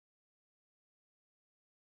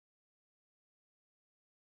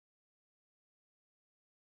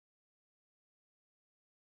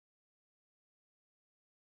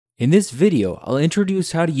In this video, I'll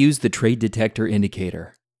introduce how to use the Trade Detector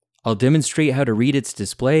indicator. I'll demonstrate how to read its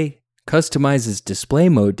display, customize its display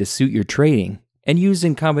mode to suit your trading, and use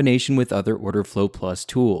in combination with other Order Flow Plus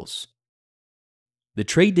tools. The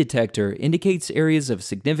Trade Detector indicates areas of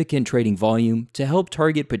significant trading volume to help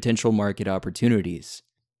target potential market opportunities.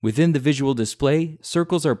 Within the visual display,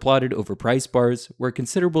 circles are plotted over price bars where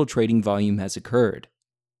considerable trading volume has occurred.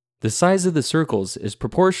 The size of the circles is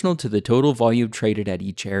proportional to the total volume traded at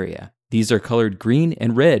each area. These are colored green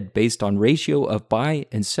and red based on ratio of buy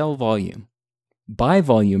and sell volume. Buy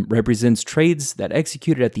volume represents trades that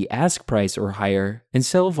executed at the ask price or higher, and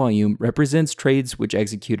sell volume represents trades which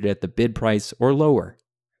executed at the bid price or lower.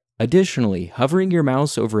 Additionally, hovering your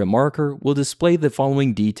mouse over a marker will display the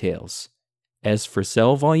following details: S for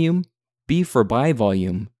sell volume, B for buy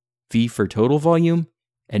volume, V for total volume,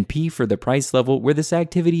 and P for the price level where this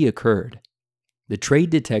activity occurred. The Trade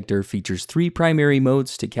Detector features three primary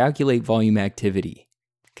modes to calculate volume activity.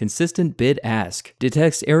 Consistent bid-ask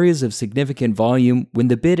detects areas of significant volume when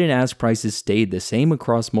the bid and ask prices stayed the same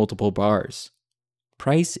across multiple bars.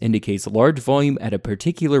 Price indicates large volume at a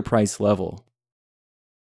particular price level.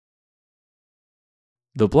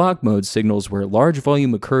 The block mode signals where large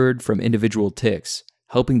volume occurred from individual ticks,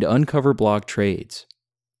 helping to uncover block trades.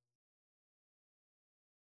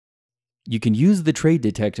 You can use the Trade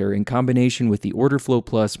Detector in combination with the Order Flow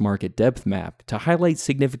Plus market depth map to highlight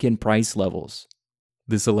significant price levels.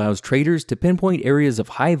 This allows traders to pinpoint areas of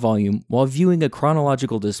high volume while viewing a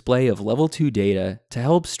chronological display of Level 2 data to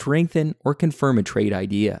help strengthen or confirm a trade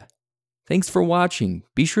idea. Thanks for watching.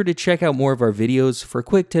 Be sure to check out more of our videos for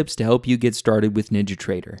quick tips to help you get started with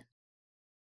NinjaTrader.